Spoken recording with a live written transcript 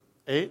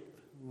8.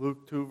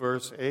 Luke 2,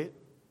 verse 8.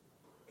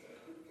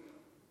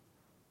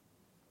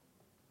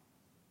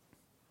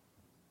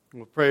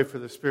 We'll pray for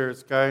the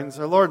Spirit's guidance.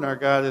 Our Lord and our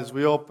God, as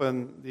we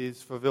open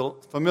these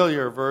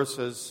familiar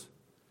verses,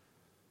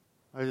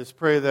 I just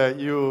pray that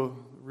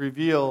you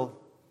reveal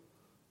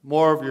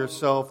more of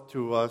yourself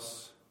to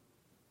us,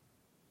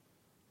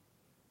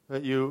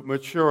 that you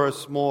mature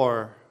us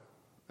more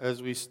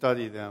as we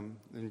study them.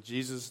 In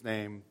Jesus'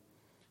 name,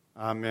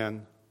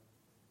 amen.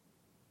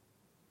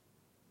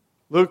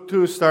 Luke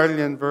 2, starting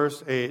in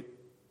verse 8.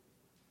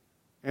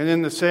 And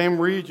in the same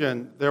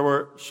region there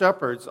were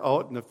shepherds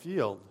out in the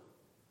field,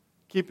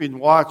 keeping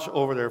watch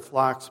over their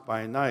flocks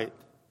by night.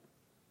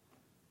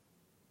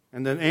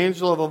 And an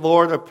angel of the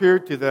Lord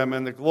appeared to them,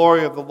 and the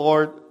glory of the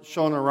Lord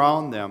shone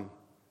around them,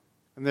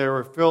 and they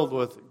were filled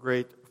with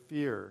great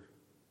fear.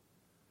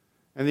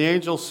 And the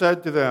angel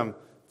said to them,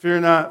 "Fear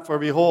not, for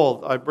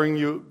behold, I bring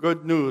you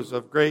good news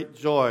of great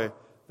joy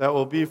that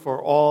will be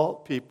for all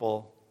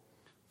people.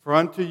 For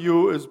unto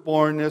you is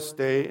born this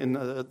day in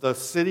the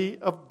city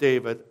of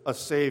David a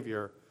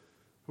Savior,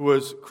 who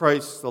is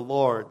Christ the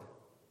Lord.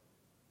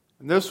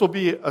 And this will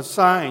be a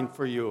sign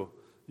for you.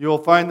 You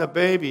will find the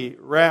baby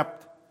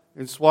wrapped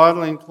in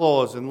swaddling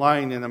clothes and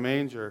lying in a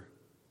manger."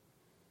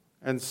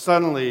 And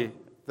suddenly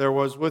there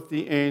was with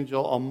the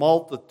angel a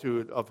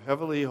multitude of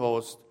heavenly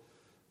hosts,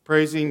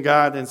 praising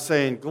God and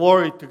saying,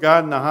 "Glory to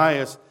God in the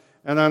highest,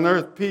 and on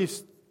earth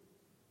peace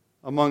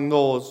among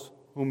those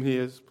whom he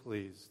is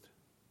pleased."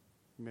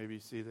 You may be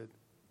seated.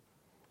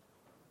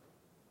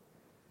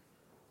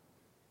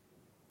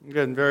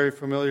 Again, very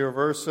familiar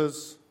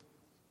verses.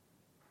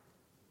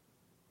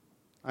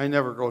 I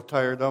never grow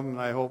tired of them,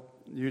 and I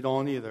hope you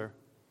don't either.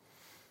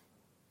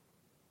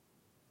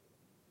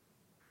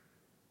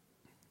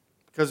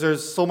 Because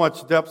there's so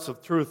much depth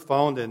of truth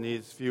found in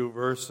these few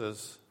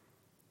verses.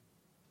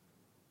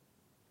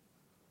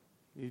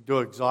 You do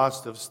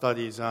exhaustive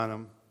studies on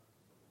them.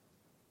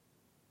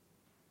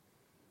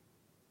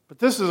 But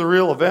this is a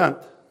real event,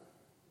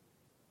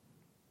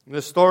 an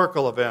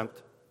historical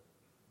event.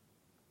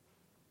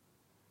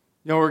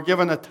 We're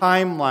given a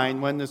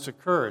timeline when this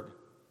occurred.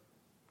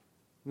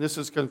 And this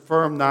is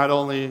confirmed not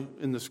only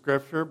in the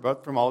Scripture,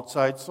 but from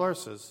outside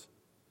sources.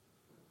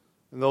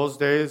 In those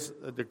days,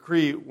 a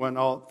decree went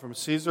out from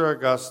Caesar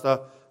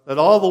Augusta that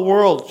all the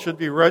world should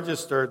be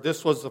registered.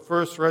 This was the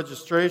first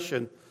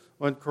registration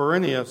when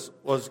Quirinius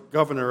was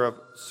governor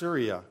of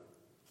Syria.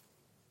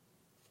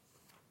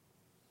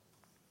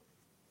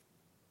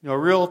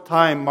 Real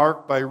time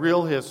marked by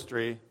real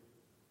history,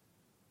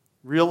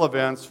 real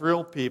events,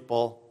 real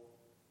people.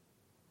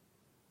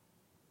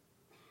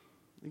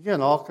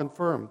 Again, all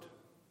confirmed.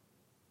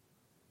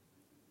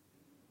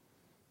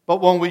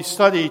 But when we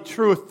study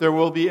truth, there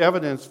will be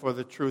evidence for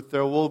the truth.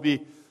 There will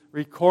be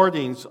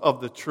recordings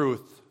of the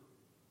truth.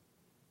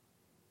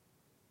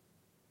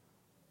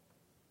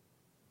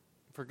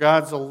 For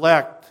God's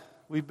elect,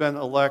 we've been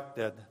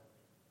elected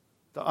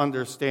to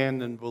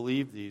understand and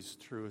believe these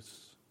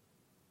truths.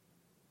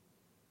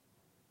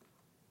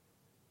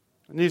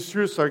 And these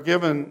truths are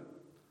given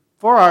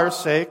for our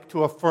sake,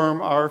 to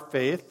affirm our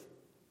faith,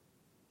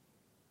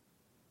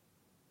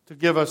 to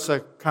give us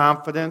a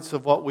confidence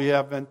of what we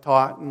have been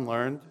taught and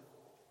learned.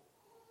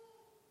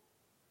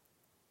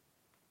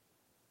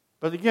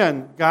 But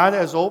again, God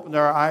has opened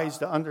our eyes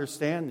to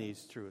understand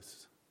these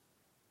truths.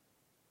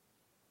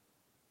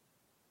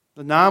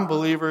 The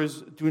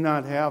non-believers do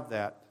not have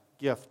that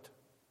gift.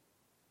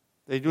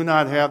 They do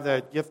not have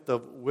that gift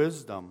of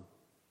wisdom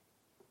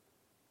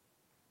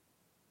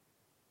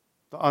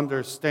to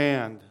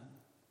understand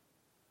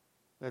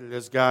that it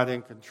is God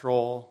in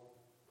control.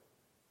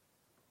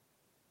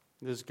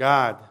 It is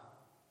God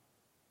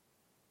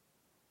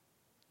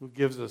who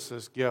gives us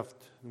this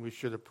gift, and we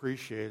should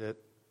appreciate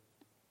it.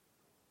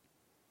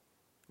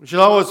 We should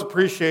always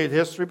appreciate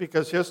history,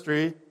 because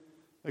history,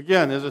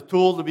 again, is a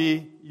tool to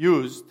be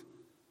used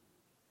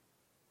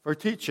for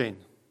teaching.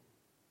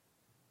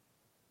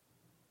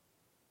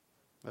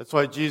 That's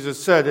why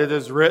Jesus said, "It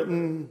is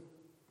written,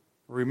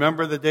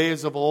 remember the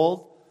days of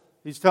old."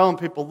 He's telling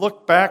people,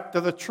 look back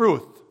to the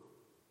truth.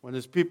 When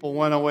his people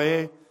went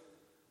away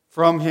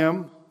from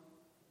him,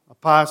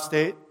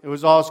 apostate, it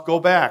was always go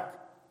back.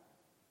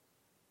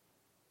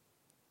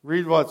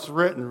 Read what's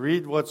written.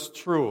 Read what's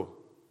true.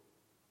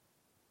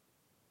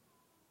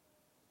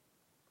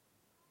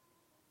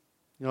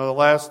 The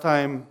last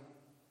time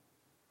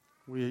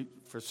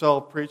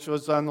Purcell preached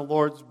was on the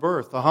Lord's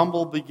birth, a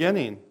humble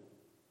beginning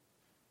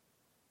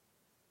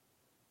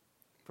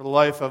for the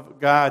life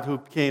of God who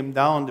came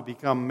down to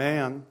become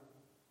man.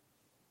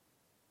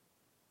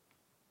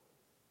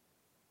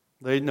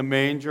 Laid in a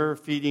manger,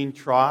 feeding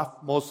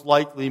trough, most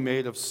likely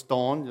made of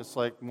stone, just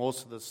like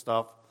most of the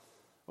stuff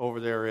over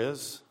there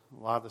is. A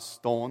lot of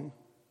stone.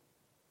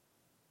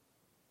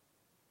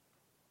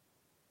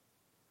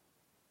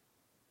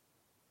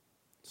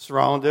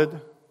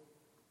 Surrounded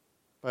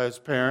by his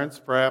parents,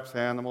 perhaps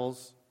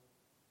animals,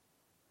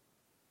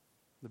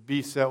 the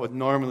beasts that would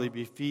normally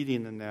be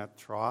feeding in that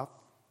trough.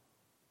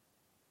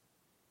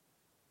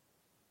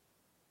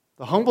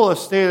 The humble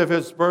estate of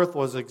his birth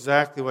was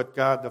exactly what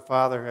God the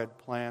Father had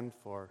planned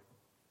for.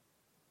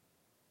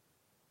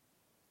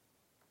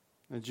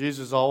 And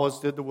Jesus always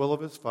did the will of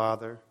his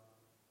Father.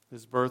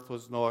 His birth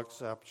was no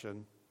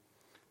exception.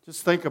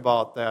 Just think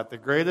about that. The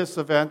greatest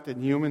event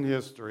in human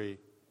history.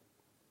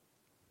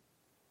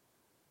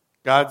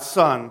 God's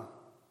Son,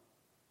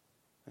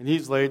 and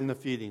he's laid in the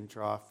feeding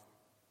trough.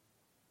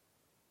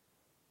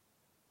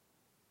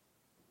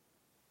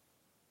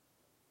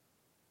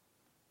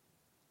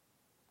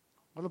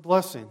 What a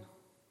blessing.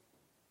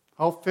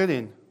 How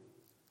fitting.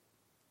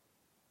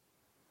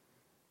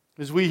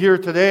 As we here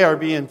today are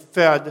being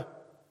fed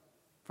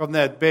from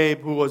that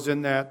babe who was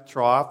in that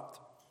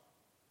trough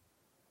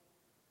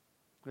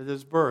at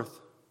his birth.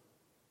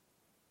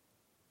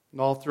 And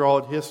all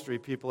throughout history,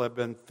 people have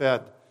been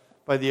fed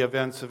by the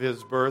events of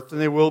his birth, and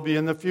they will be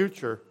in the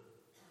future.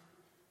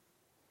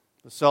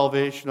 The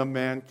salvation of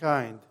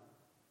mankind.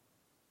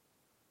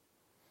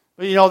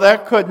 But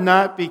that could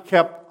not be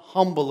kept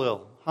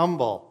humble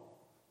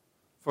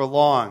for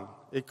long.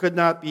 It could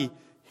not be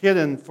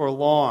hidden for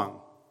long.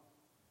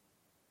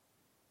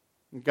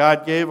 And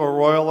God gave a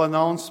royal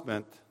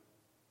announcement,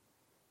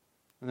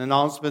 an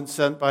announcement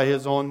sent by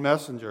his own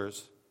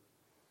messengers.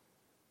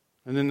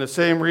 And in the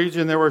same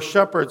region, there were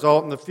shepherds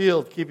out in the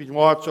field, keeping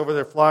watch over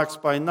their flocks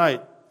by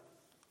night.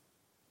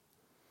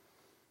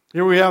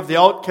 Here we have the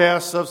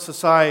outcasts of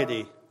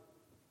society.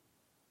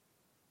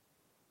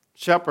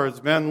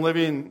 Shepherds, men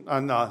living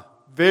on the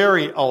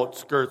very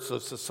outskirts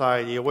of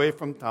society, away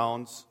from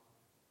towns.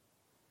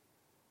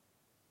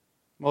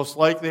 Most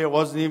likely it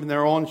wasn't even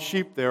their own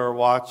sheep they were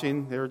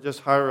watching. They were just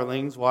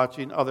hirelings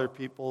watching other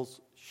people's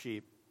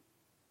sheep.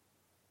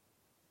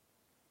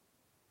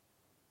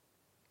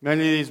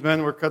 Many of these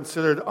men were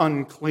considered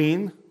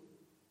unclean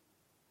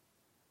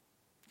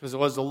because it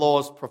was the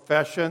lowest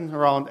profession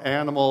around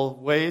animal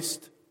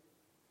waste,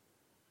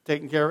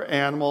 taking care of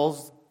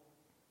animals,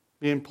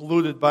 being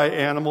polluted by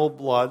animal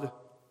blood,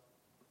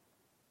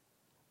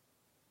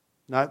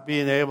 not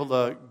being able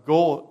to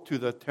go to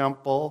the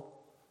temple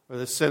or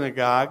the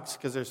synagogues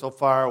because they're so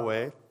far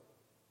away.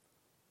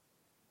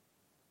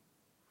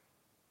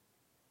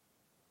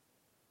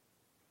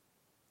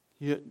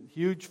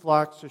 Huge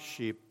flocks of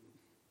sheep.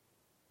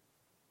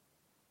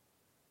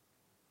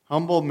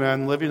 Humble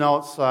men living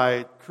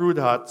outside, crude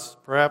huts,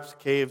 perhaps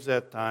caves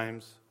at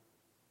times.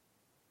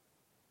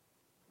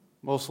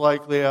 Most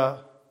likely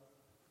a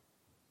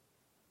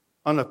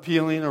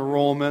unappealing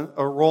aroma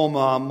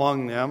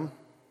among them.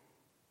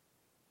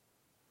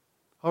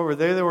 However,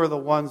 they were the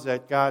ones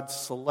that God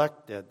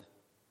selected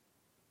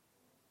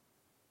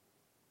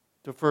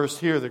to first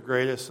hear the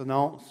greatest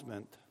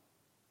announcement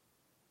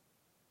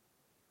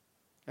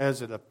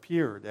as it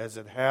appeared, as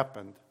it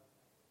happened.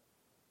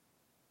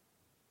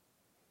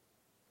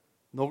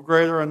 No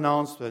greater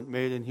announcement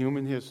made in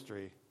human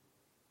history.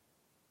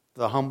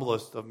 The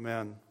humblest of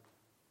men.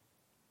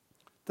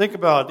 Think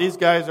about it. These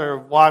guys are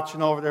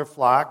watching over their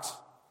flocks.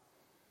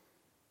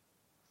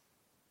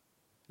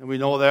 And we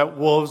know that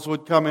wolves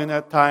would come in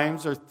at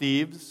times, or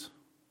thieves.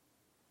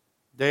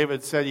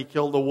 David said he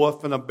killed a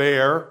wolf and a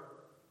bear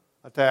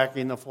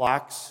attacking the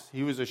flocks.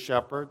 He was a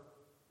shepherd.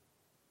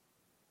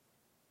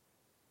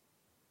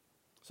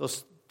 So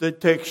they'd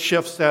take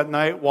shifts that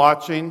night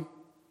watching.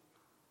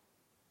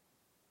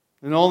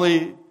 And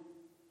only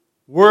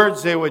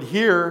words they would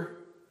hear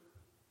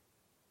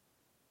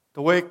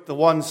to wake the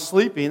ones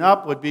sleeping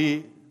up would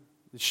be,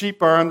 the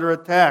sheep are under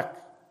attack.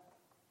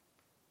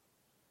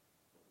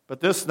 But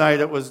this night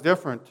it was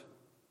different. It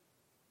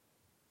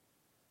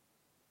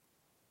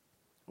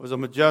was a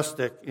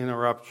majestic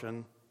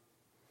interruption.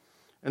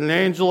 And an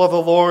angel of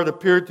the Lord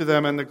appeared to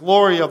them, and the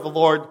glory of the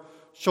Lord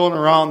shone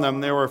around them.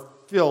 They were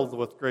filled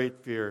with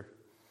great fear.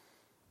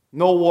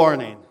 No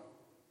warning.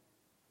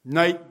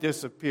 Night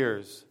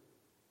disappears.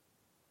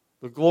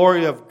 The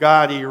glory of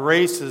God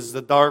erases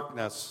the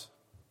darkness.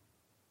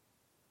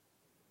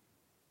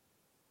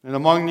 And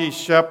among these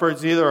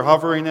shepherds, either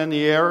hovering in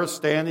the air or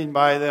standing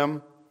by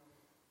them,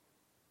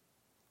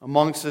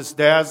 amongst this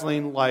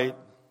dazzling light,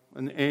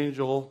 an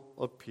angel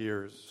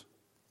appears.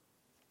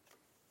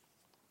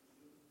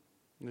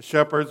 And the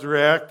shepherds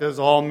react as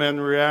all men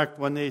react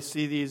when they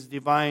see these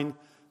divine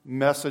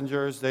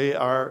messengers. They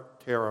are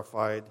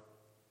terrified.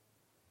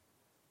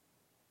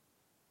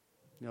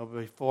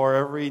 Before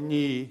every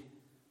knee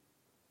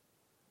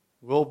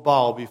will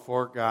bow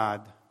before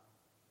God.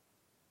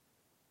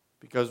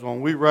 Because when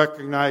we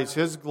recognize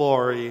His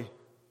glory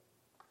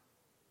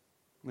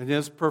and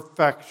His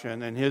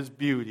perfection and His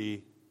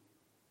beauty,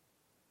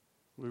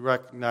 we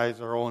recognize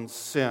our own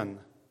sin.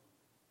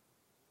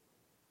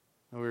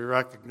 And we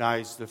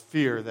recognize the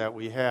fear that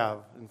we have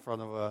in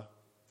front of a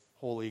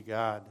holy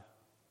God.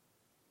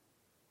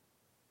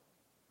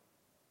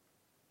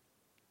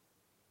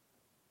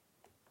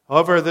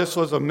 However, this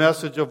was a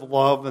message of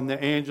love, and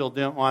the angel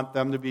didn't want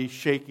them to be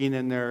shaking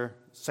in their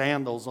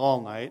sandals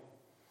all night.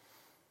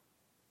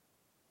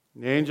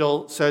 The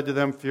angel said to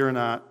them, "Fear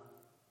not."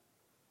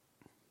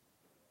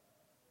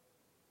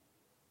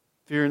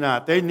 Fear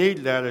not. They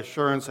needed that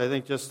assurance, I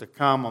think, just to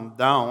calm them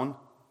down.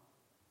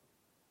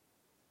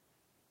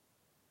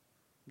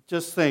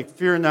 Just think,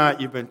 fear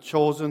not, you've been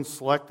chosen,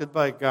 selected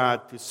by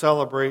God to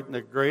celebrate in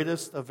the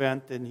greatest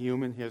event in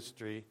human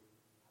history.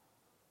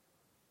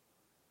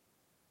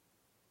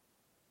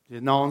 The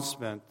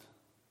announcement.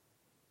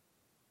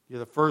 You're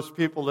the first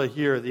people to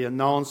hear the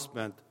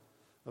announcement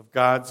of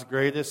God's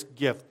greatest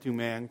gift to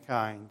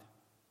mankind.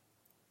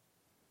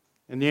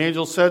 And the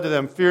angel said to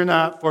them, fear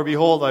not, for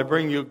behold, I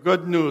bring you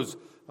good news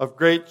of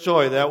great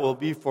joy that will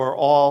be for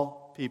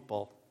all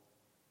people.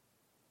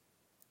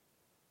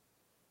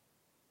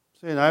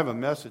 Saying, I have a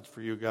message for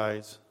you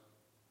guys.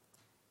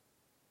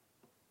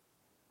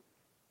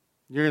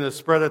 You're going to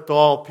spread it to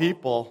all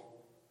people.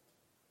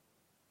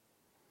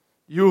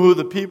 You who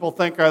the people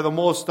think are the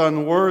most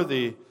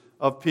unworthy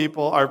of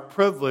people are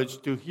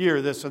privileged to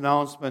hear this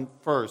announcement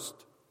first.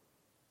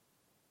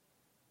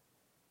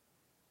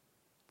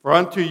 For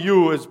unto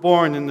you is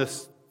born in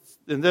this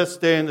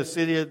day in the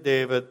city of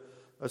David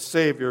a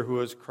Savior who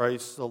is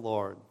Christ the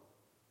Lord.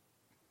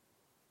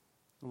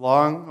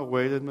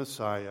 Long-awaited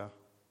Messiah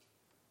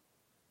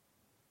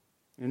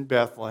in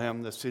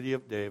Bethlehem, the city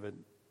of David.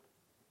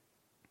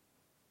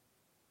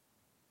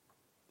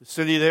 The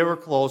city they were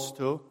close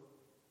to.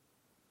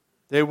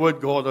 They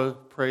would go to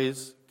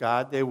praise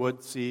God. They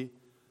would see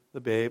the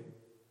babe.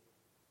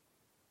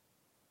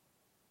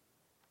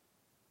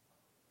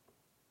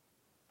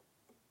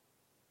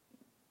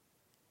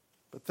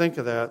 But think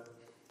of that,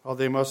 how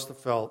they must have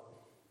felt.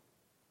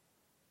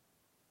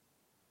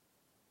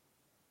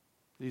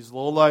 These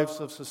lowlifes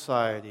of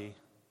society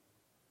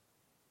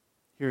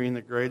hearing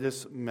the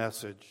greatest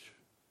message.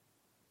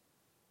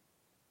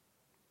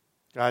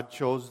 God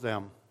chose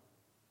them.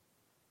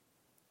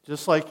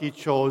 Just like He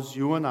chose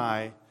you and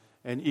I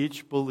and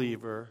each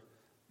believer,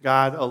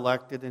 God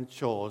elected and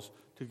chose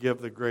to give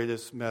the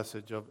greatest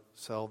message of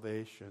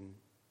salvation.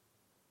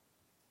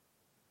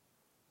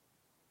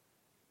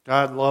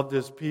 God loved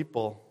His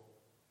people,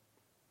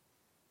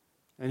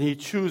 and He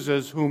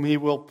chooses whom He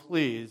will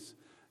please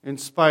in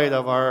spite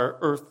of our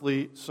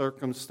earthly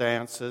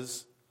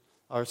circumstances,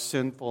 our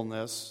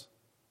sinfulness.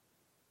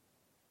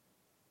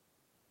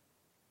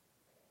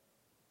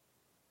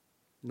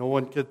 No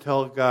one could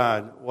tell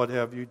God, what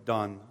have you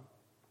done?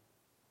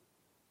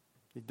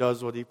 He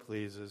does what He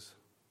pleases.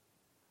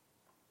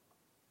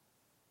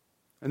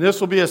 And this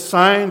will be a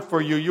sign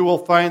for you. You will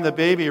find the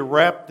baby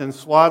wrapped in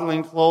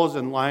swaddling clothes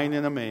and lying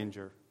in a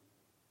manger.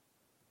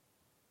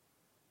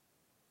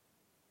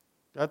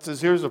 God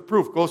says, here's a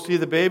proof. Go see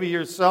the baby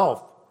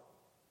yourself.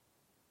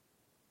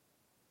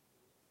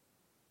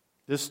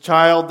 This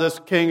child, this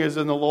king, is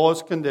in the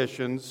lowest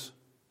conditions,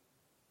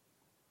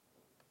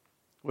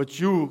 which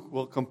you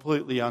will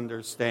completely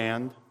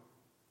understand.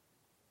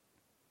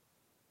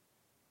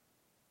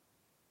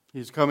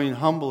 He's coming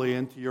humbly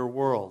into your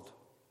world.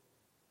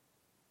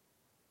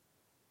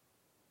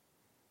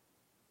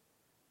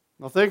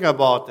 Now think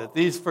about it.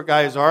 These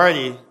guys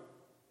already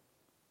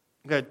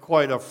had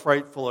quite a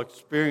frightful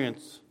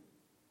experience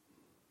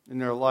in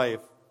their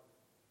life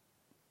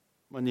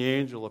when the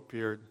angel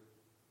appeared,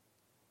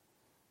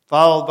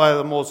 followed by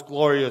the most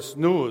glorious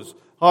news.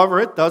 However,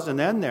 it doesn't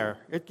end there.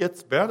 It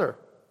gets better.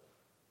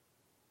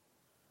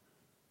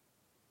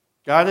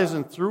 God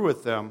isn't through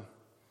with them.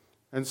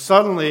 And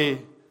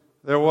suddenly,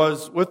 there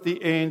was with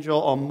the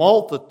angel a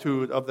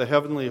multitude of the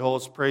heavenly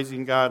hosts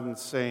praising God and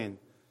saying,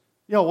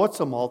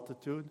 what's a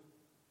multitude?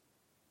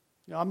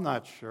 I'm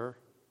not sure.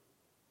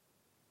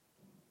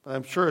 But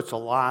I'm sure it's a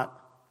lot.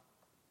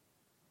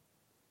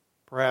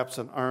 Perhaps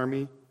an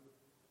army.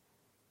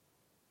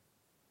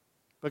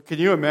 But can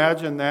you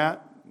imagine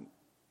that?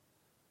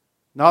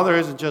 Now there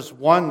isn't just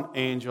one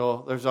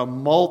angel, there's a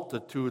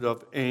multitude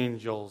of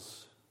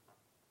angels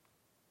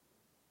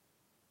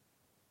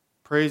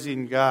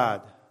praising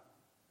God.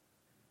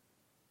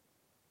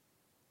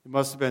 It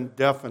must have been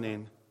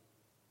deafening.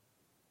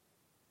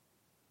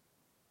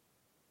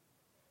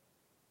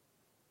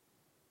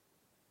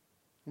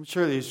 I'm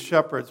sure these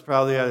shepherds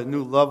probably had a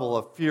new level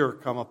of fear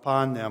come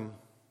upon them.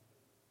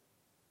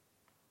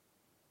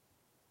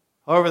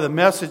 However, the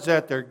message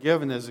that they're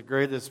given is the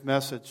greatest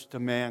message to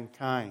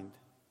mankind.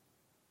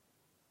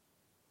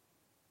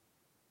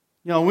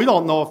 We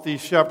don't know if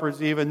these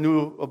shepherds even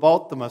knew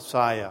about the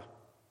Messiah.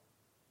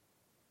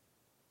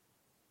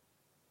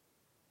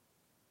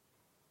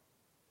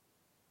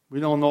 We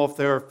don't know if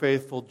they were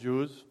faithful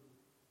Jews.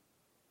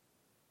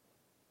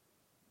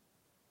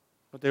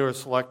 But they were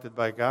selected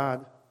by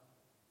God.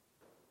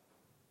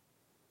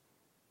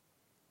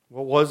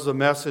 What was the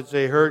message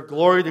they heard?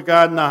 Glory to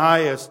God in the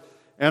highest,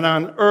 and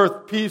on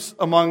earth peace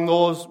among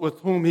those with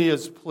whom He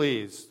is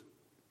pleased.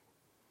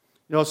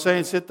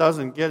 Saints, it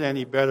doesn't get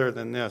any better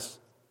than this.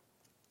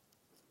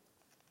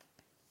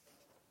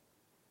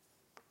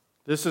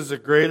 This is the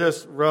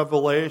greatest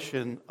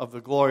revelation of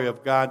the glory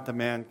of God to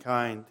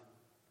mankind.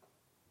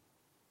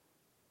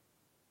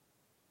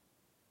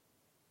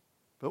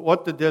 But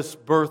what did this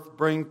birth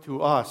bring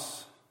to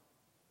us?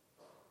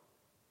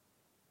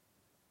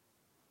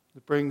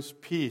 It brings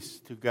peace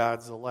to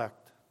God's elect.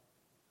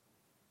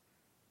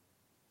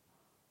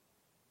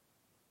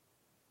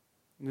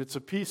 And it's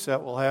a peace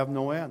that will have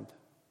no end.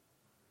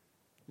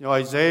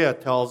 Isaiah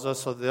tells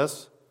us of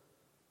this.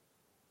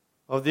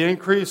 Of the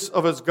increase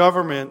of his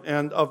government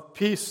and of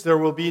peace there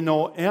will be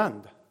no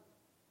end.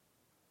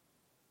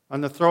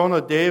 On the throne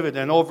of David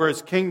and over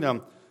his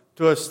kingdom,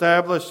 to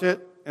establish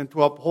it and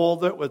to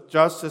uphold it with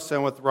justice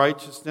and with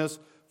righteousness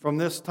from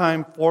this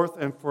time forth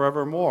and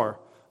forevermore.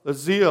 The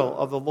zeal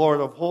of the Lord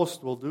of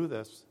hosts will do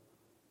this.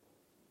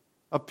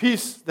 A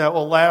peace that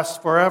will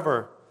last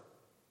forever.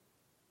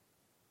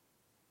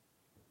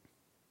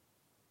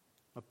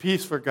 A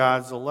peace for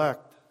God's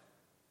elect.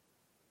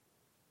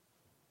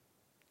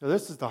 Now,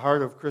 this is the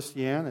heart of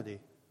Christianity.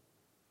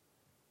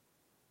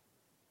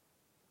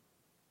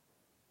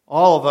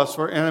 All of us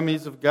were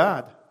enemies of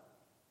God.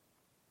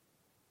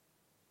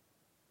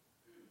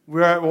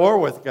 We're at war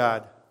with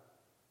God.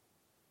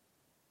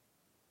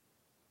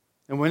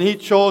 And when He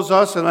chose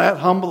us in that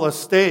humble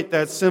estate,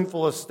 that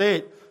sinful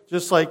estate,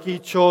 just like He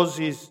chose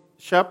these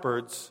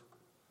shepherds,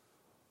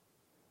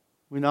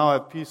 we now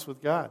have peace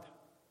with God.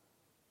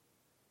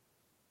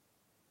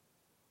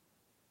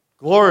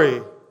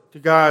 Glory to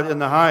God in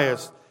the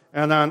highest,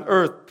 and on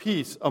earth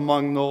peace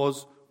among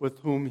those with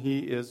whom He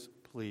is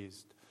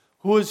pleased.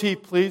 Who is He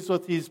pleased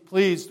with? He's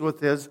pleased with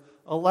His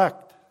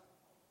elect.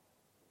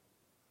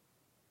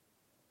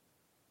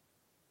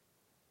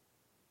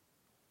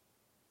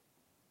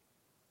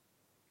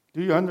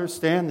 Do you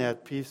understand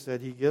that peace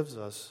that He gives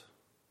us?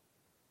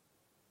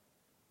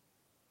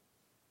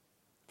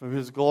 From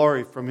His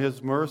glory, from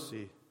His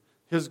mercy,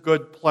 His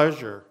good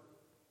pleasure.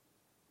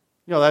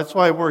 That's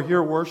why we're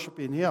here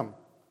worshiping Him.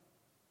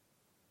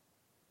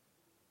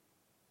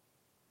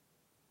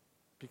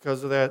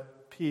 Because of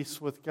that peace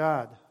with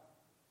God.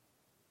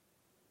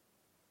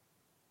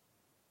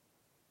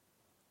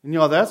 And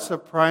that's the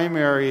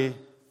primary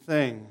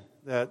thing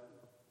that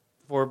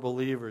for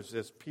believers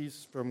is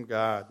peace from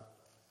God.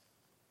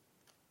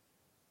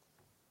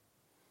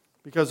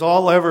 Because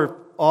all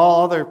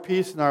other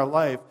peace in our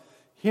life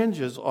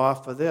hinges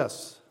off of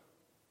this.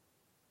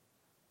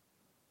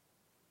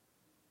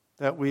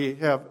 That we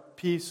have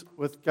peace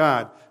with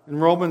God. In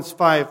Romans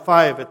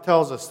 5:5 it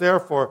tells us,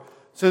 therefore,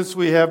 since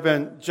we have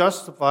been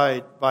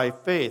justified by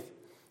faith,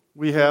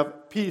 we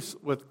have peace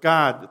with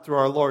God through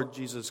our Lord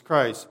Jesus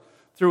Christ.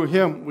 Through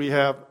Him we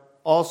have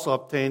also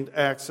obtained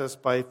access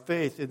by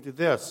faith into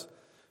this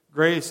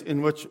grace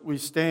in which we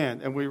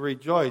stand, and we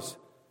rejoice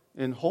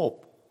in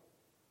hope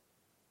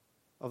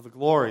of the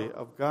glory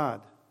of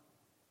God.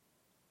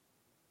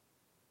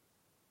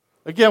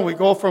 Again, we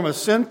go from a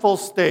sinful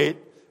state,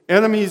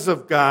 enemies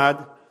of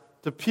God,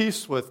 to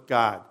peace with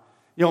God.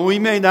 We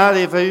may not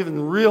have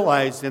even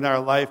realized in our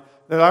life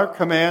that our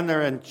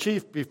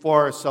commander-in-chief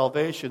before our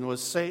salvation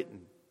was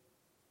Satan.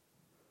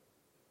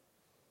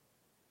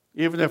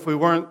 Even if we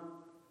weren't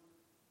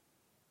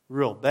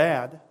real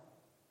bad,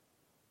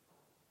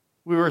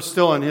 we were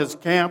still in his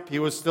camp. He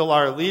was still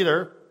our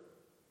leader.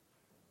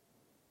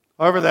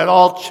 However, that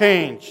all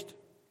changed.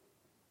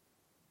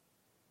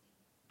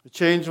 It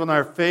changed when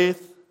our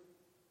faith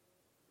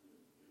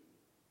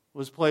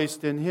was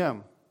placed in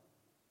Him.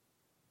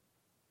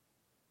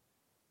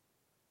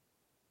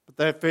 But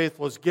that faith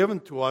was given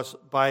to us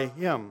by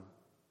Him.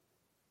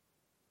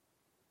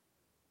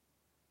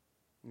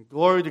 And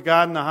glory to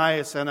God in the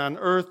highest, and on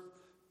earth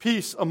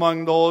peace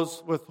among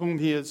those with whom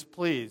He is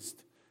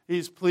pleased.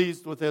 He's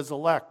pleased with His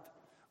elect.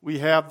 We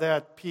have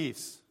that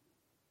peace.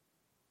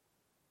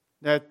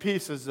 That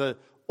peace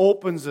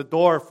opens the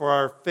door for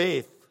our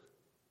faith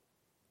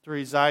to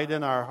reside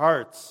in our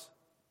hearts.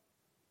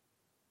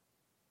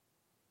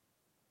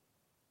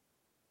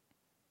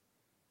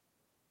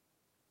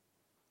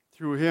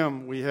 Through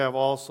Him, we have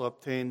also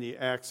obtained the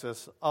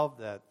access of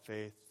that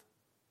faith.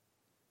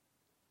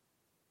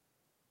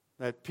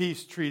 That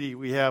peace treaty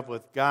we have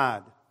with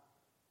God.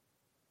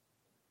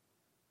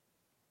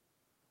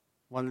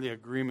 One of the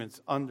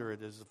agreements under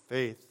it is the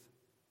faith.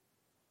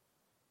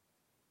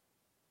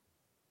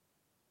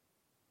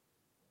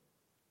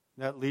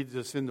 That leads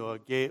us into a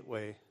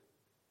gateway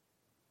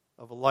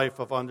of a life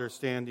of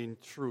understanding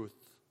truth,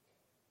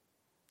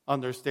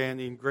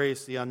 understanding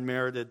grace, the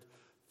unmerited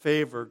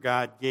favor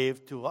God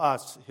gave to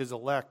us, His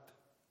elect,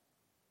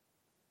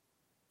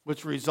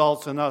 which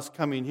results in us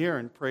coming here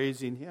and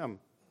praising Him.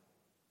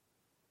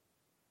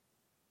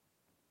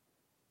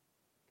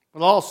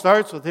 It all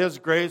starts with His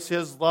grace,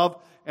 His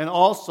love, and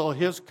also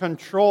His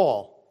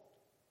control.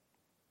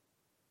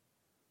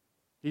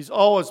 He's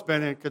always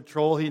been in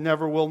control. He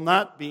never will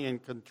not be in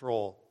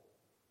control.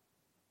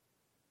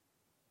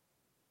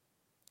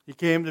 He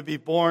came to be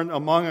born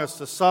among us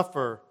to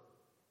suffer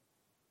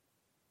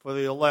for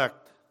the elect.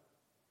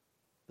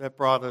 That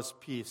brought us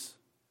peace.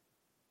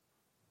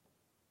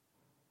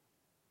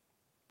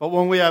 But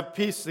when we have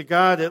peace to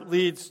God, it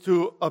leads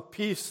to a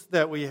peace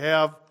that we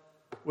have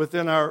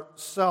within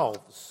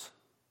ourselves.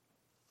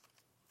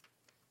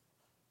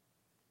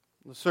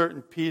 A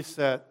certain peace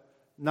that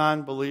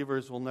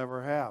non-believers will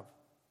never have.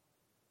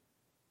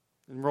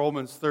 In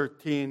Romans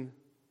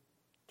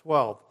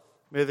 13:12,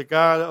 may the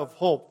God of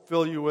hope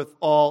fill you with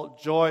all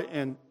joy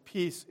and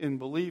peace in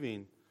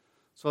believing,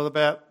 so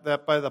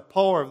that by the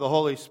power of the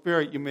Holy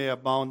Spirit you may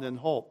abound in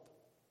hope.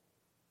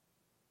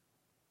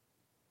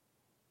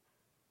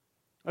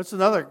 That's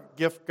another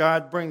gift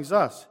God brings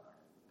us.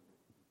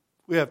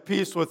 We have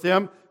peace with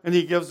Him, and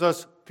He gives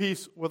us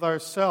peace with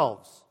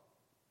ourselves.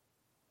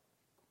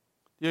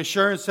 The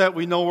assurance that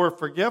we know we're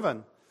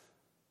forgiven,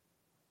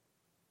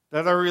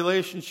 that our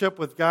relationship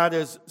with God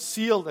is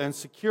sealed and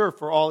secure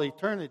for all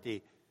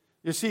eternity.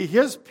 You see,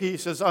 His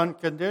peace is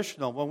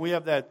unconditional. When we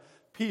have that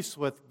peace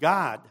with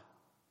God,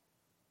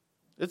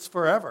 it's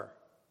forever.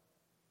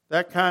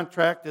 That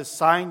contract is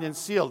signed and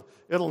sealed.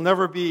 It'll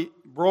never be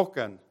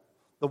broken.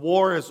 The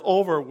war is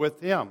over with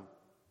Him.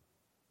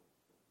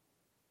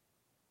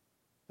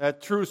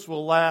 That truce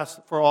will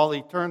last for all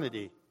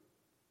eternity.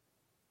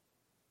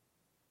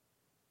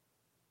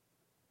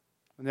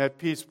 And that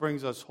peace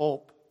brings us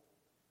hope.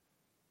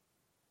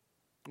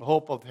 The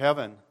hope of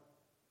heaven.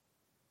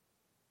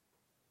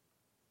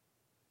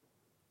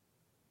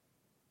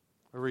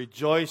 A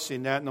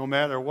rejoicing that no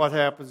matter what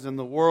happens in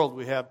the world,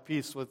 we have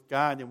peace with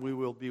God and we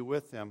will be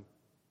with Him.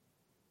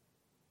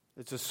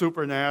 It's a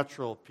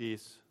supernatural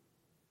peace.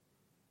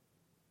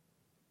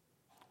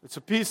 It's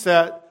a peace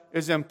that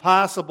is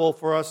impossible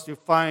for us to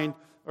find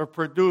or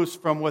produce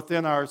from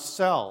within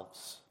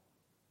ourselves.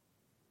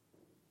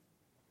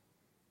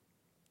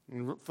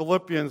 In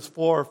Philippians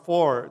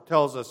 4:4 it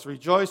tells us,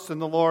 "Rejoice in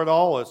the Lord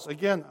always."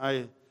 Again,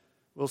 I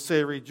will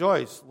say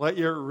rejoice. Let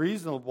your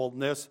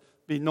reasonableness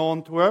be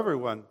known to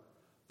everyone.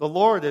 The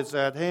Lord is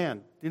at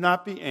hand. Do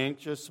not be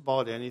anxious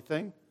about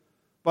anything,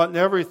 but in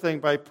everything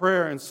by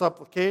prayer and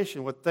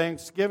supplication with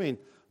thanksgiving,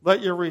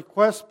 let your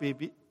requests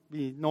be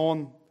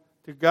known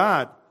to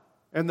God.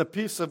 And the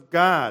peace of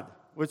God,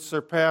 which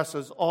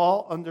surpasses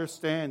all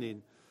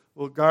understanding,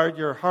 will guard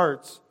your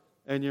hearts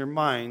and your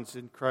minds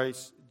in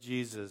Christ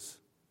Jesus.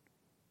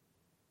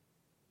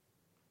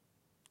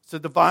 It's a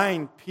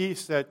divine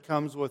peace that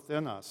comes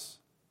within us.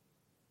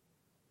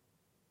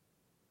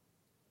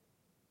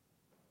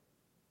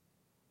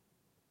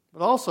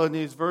 But also in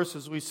these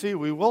verses we see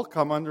we will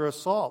come under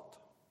assault.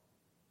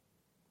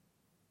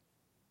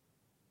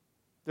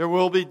 There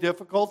will be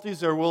difficulties,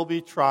 there will be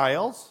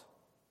trials.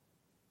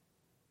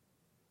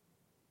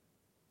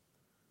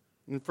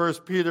 In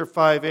 1 Peter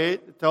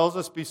 5:8, it tells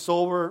us, "Be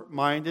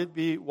sober-minded,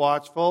 be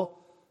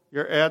watchful.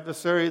 Your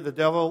adversary, the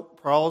devil,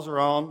 prowls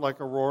around like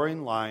a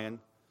roaring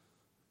lion,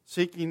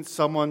 seeking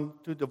someone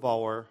to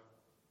devour.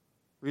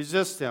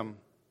 Resist him,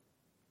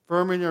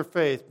 firm in your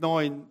faith,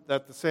 knowing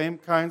that the same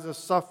kinds of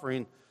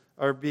suffering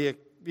are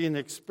being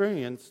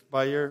experienced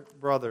by your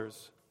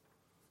brothers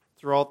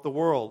throughout the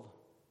world.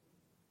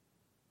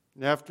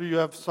 And after you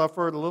have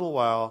suffered a little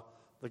while,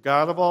 the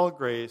God of all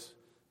grace,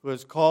 who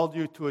has called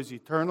you to His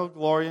eternal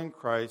glory in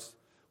Christ,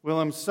 will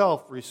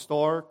Himself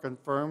restore,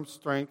 confirm,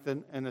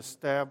 strengthen, and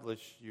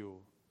establish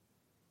you.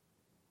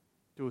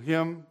 To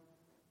Him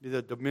be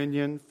the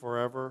dominion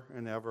forever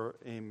and ever.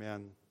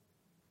 Amen."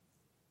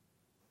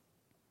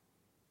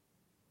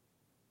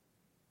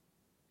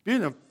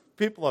 Being a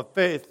people of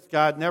faith,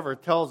 God never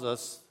tells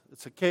us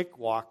it's a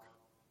cakewalk.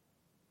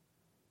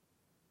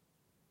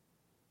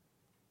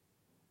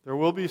 There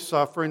will be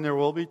suffering, there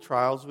will be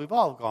trials. We've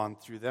all gone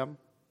through them.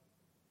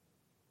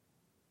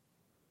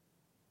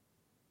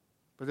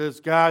 But it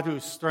is God who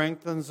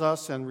strengthens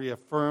us and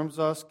reaffirms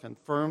us,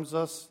 confirms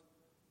us,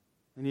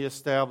 and He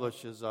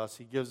establishes us.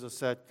 He gives us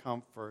that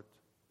comfort.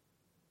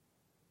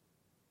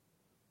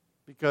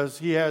 Because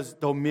He has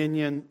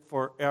dominion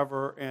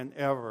forever and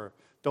ever.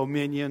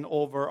 Dominion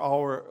over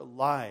our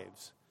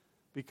lives.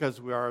 Because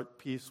we are at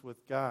peace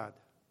with God.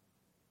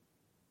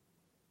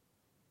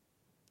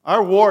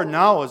 Our war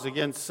now is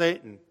against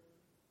Satan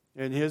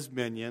and his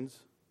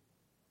minions.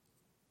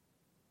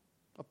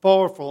 A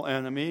powerful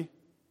enemy.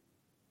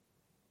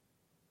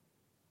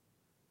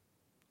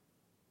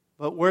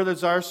 But where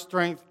does our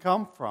strength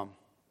come from?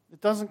 It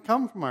doesn't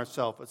come from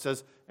ourselves. It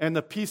says, "And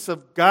the peace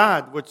of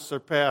God, which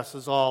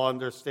surpasses all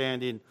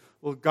understanding,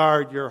 will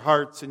guard your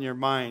hearts and your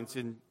minds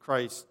in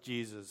Christ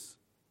Jesus."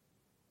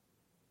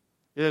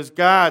 It is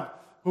God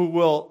who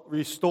will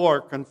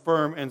restore,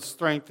 confirm, and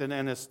strengthen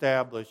and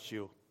establish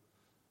you.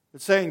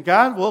 It's saying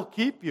God will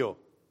keep you.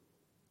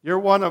 You're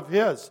one of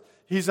His.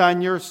 He's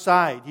on your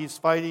side. He's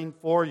fighting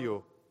for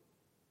you.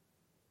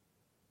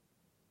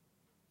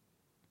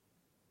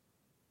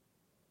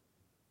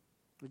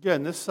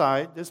 Again, this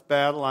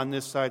battle on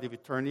this side of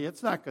eternity,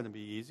 it's not going to be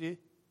easy.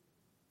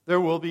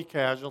 There will be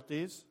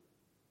casualties.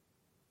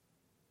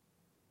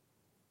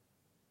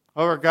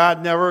 However,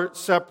 God never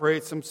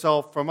separates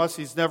Himself from us.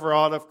 He's never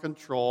out of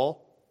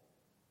control.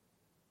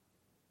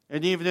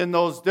 And even in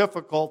those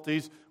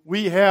difficulties,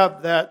 we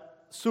have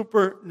that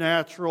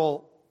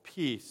supernatural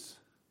peace.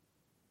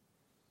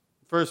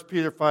 1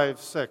 Peter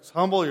 5:6,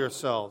 "Humble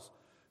yourselves,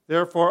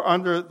 therefore,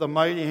 under the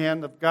mighty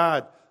hand of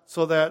God,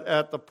 so that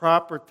at the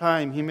proper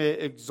time He may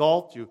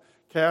exalt you,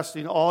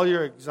 casting all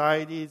your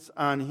anxieties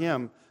on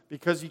Him,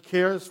 because He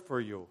cares for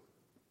you."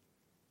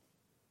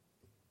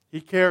 He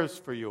cares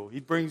for you.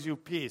 He brings you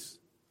peace.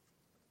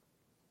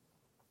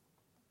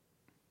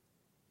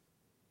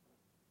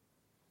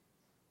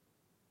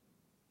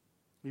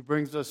 He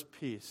brings us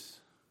peace.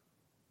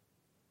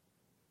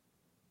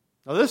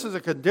 Now, this is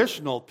a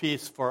conditional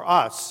peace for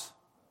us.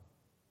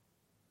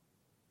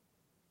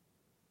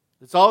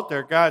 It's out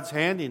there. God's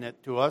handing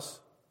it to us.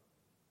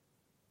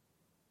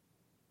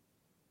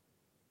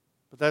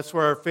 But that's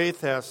where our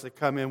faith has to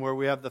come in, where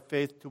we have the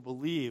faith to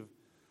believe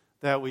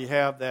that we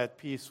have that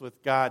peace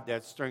with God,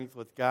 that strength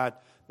with God,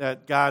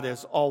 that God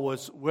is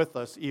always with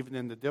us, even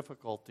in the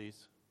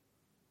difficulties.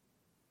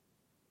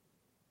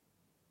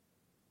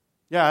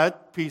 Yeah,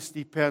 that peace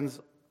depends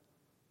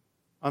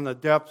on the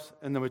depth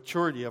and the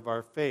maturity of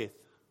our faith.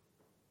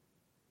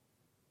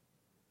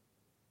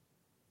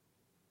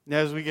 And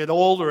as we get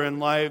older in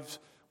lives,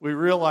 we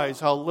realize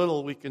how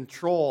little we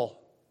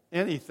control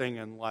anything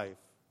in life.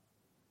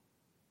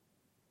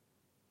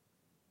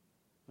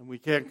 And we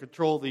can't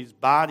control these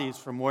bodies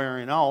from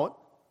wearing out.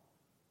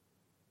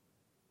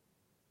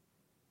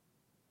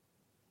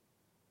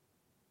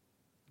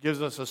 It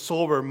gives us a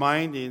sober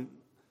minding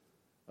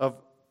of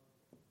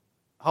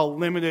how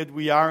limited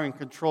we are in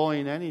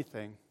controlling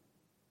anything.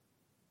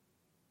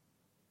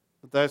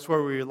 But that's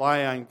where we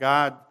rely on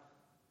God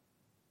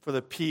for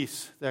the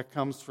peace that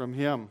comes from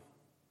Him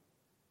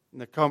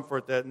and the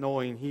comfort that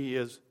knowing He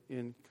is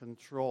in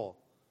control.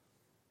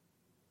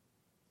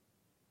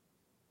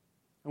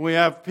 And we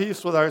have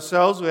peace with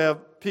ourselves. We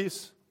have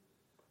peace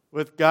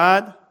with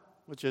God,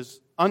 which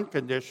is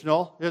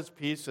unconditional. His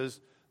peace is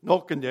no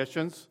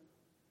conditions.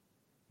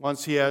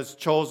 Once He has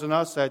chosen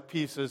us, that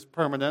peace is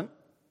permanent.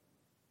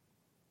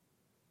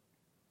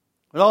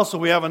 But also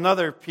we have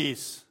another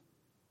peace.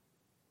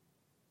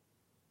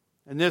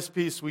 And this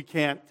peace we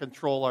can't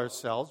control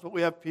ourselves, but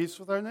we have peace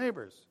with our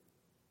neighbors.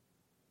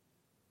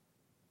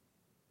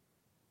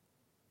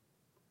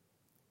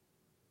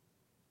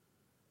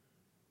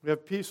 We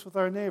have peace with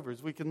our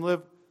neighbors. We can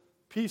live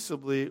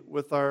peaceably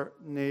with our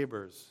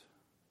neighbors,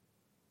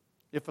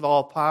 if at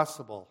all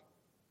possible.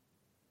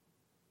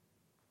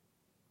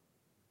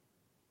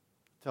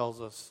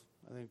 Tells us,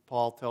 I think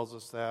Paul tells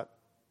us that.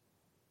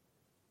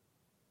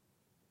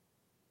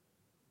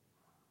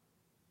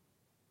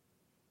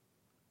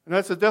 And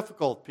that's a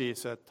difficult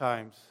peace at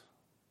times.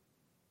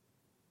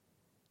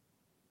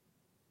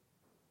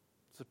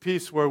 It's a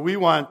peace where we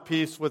want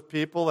peace with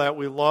people that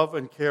we love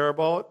and care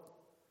about.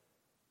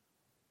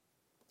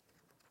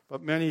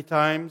 But many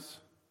times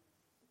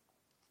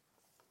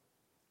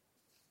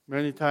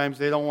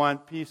they don't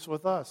want peace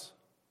with us.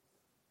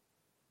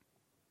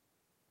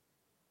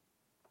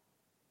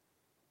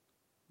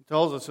 It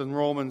tells us in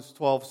Romans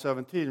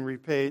 12:17,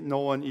 repay no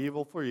one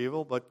evil for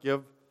evil, but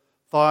give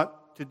thought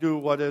to do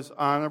what is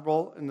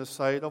honorable in the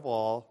sight of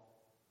all,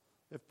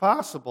 if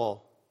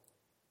possible.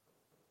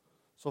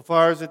 So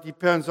far as it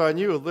depends on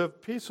you,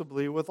 live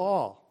peaceably with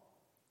all.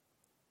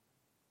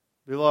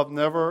 Beloved,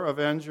 never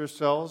avenge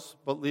yourselves,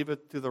 but leave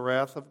it to the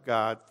wrath of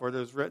God, for it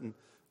is written,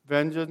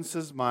 vengeance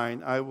is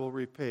mine, I will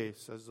repay,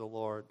 says the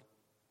Lord.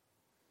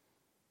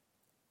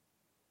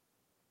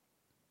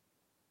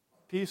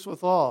 Peace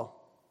with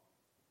all,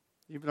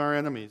 even our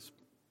enemies.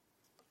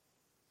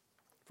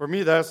 For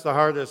me, that's the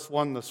hardest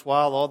one to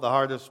swallow, the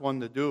hardest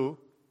one to do.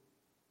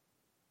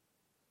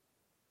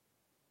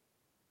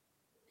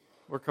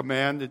 We're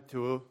commanded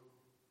to.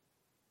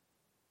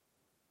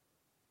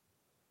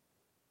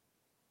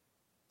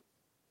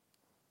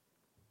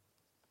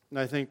 And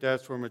I think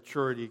that's where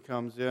maturity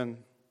comes in.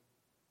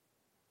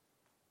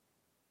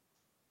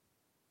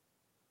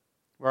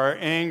 Where our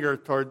anger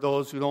toward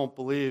those who don't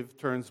believe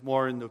turns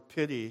more into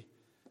pity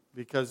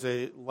because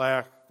they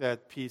lack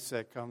that peace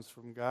that comes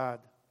from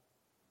God.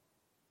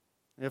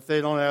 And if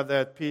they don't have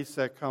that peace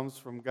that comes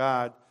from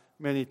God,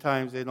 many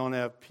times they don't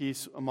have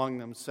peace among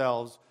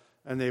themselves,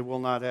 and they will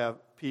not have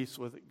peace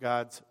with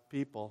God's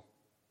people.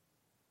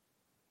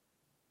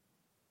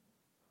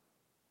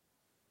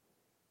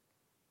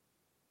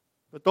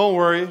 But don't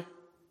worry.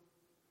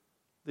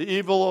 The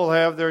evil will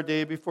have their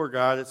day before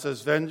God. It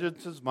says,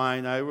 vengeance is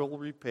mine, I will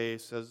repay,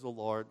 says the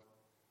Lord.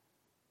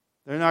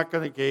 They're not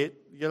going to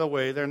get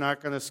away. They're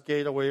not going to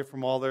skate away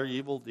from all their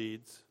evil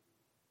deeds.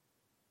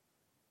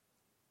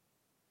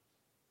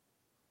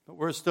 But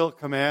we're still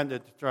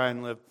commanded to try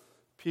and live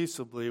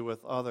peaceably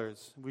with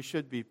others. We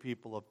should be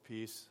people of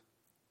peace.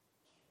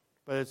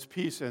 But it's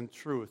peace and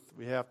truth.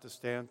 We have to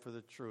stand for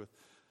the truth.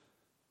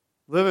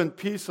 Living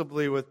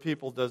peaceably with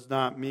people does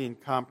not mean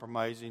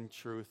compromising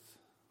truth.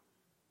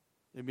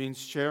 It means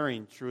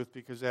sharing truth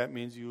because that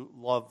means you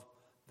love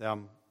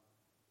them.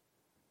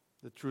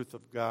 The truth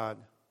of God.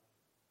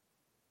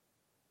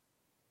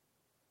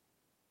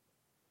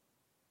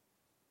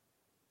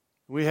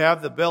 We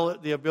have the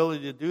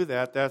ability to do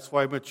that. That's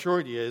why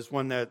maturity is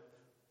when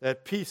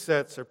that peace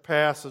that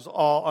surpasses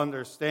all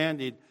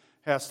understanding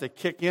has to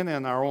kick in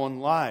our own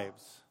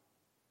lives.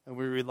 And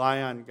we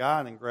rely on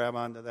God and grab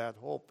onto that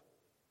hope.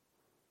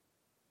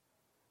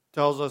 It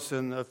tells us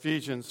in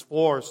Ephesians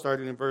 4,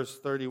 starting in verse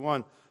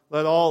 31,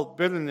 let all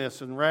bitterness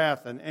and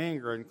wrath and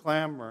anger and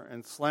clamor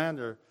and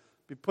slander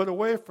be put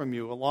away from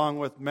you, along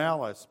with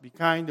malice. Be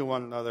kind to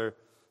one another,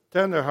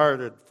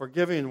 tenderhearted,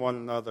 forgiving one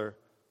another,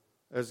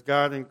 as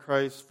God in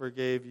Christ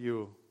forgave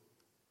you.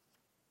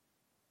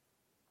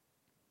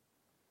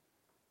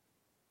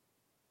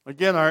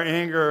 Again, our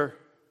anger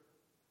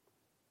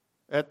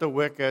at the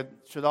wicked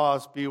should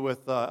always be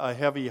with a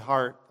heavy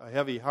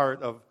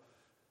heart of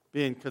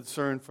being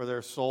concerned for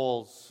their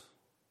souls,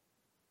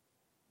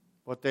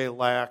 what they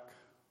lack.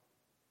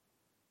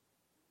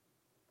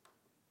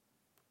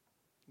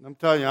 And I'm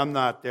telling you, I'm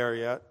not there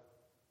yet.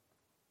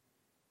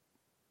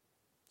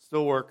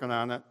 Still working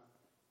on it.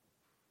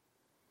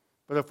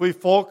 But if we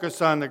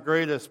focus on the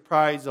greatest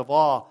prize of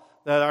all,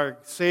 that our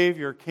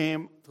Savior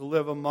came to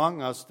live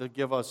among us to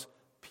give us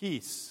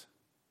peace,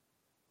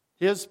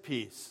 His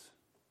peace,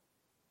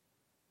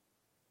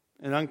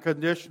 an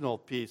unconditional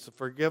peace, a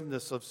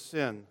forgiveness of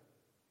sin.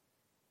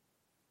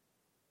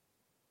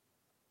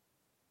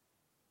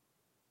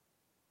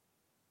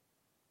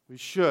 We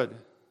should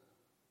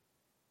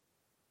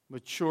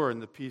mature in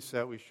the peace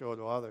that we show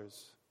to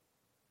others.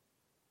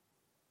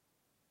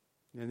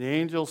 And the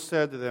angel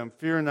said to them,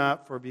 "Fear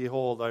not, for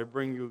behold, I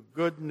bring you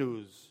good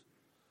news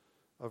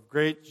of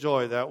great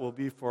joy that will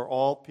be for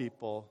all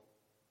people.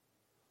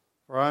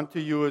 For unto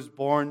you is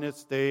born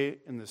this day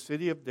in the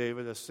city of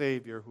David a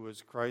Savior, who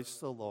is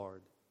Christ the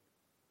Lord.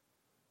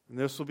 And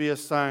this will be a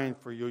sign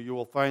for you. You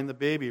will find the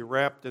baby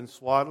wrapped in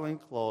swaddling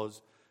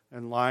clothes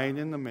and lying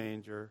in the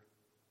manger."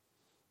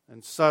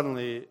 And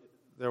suddenly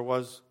there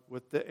was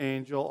with the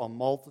angel a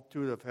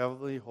multitude of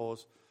heavenly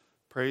hosts,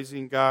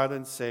 praising God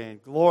and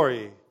saying,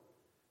 "Glory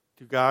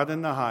to God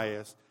in the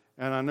highest,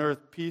 and on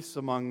earth peace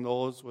among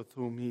those with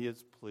whom He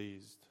is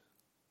pleased."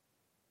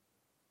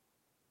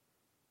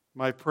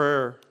 My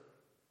prayer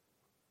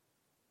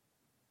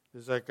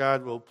is that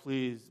God will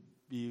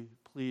be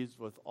pleased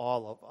with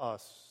all of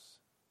us.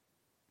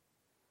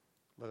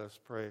 Let us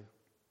pray.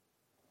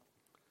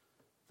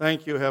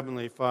 Thank you,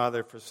 Heavenly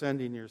Father, for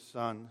sending your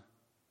Son.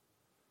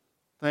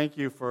 Thank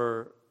you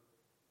for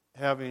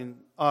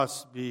having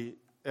us be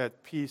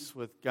at peace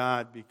with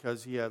God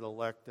because He had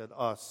elected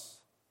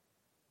us.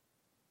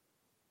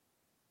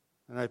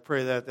 And I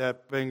pray that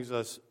that brings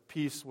us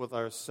peace with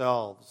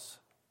ourselves.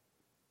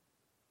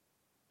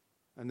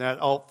 And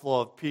that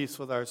outflow of peace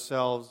with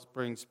ourselves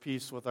brings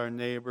peace with our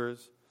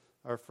neighbors,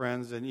 our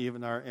friends, and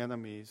even our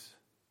enemies.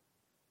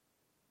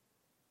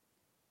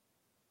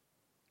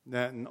 And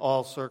that in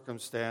all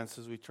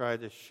circumstances we try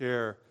to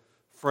share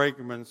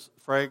fragments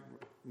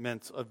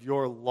of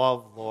your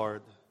love,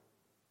 Lord,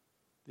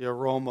 the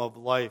aroma of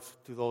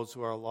life to those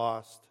who are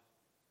lost.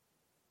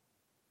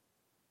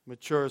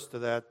 Mature us to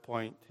that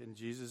point. In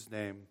Jesus'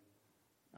 name,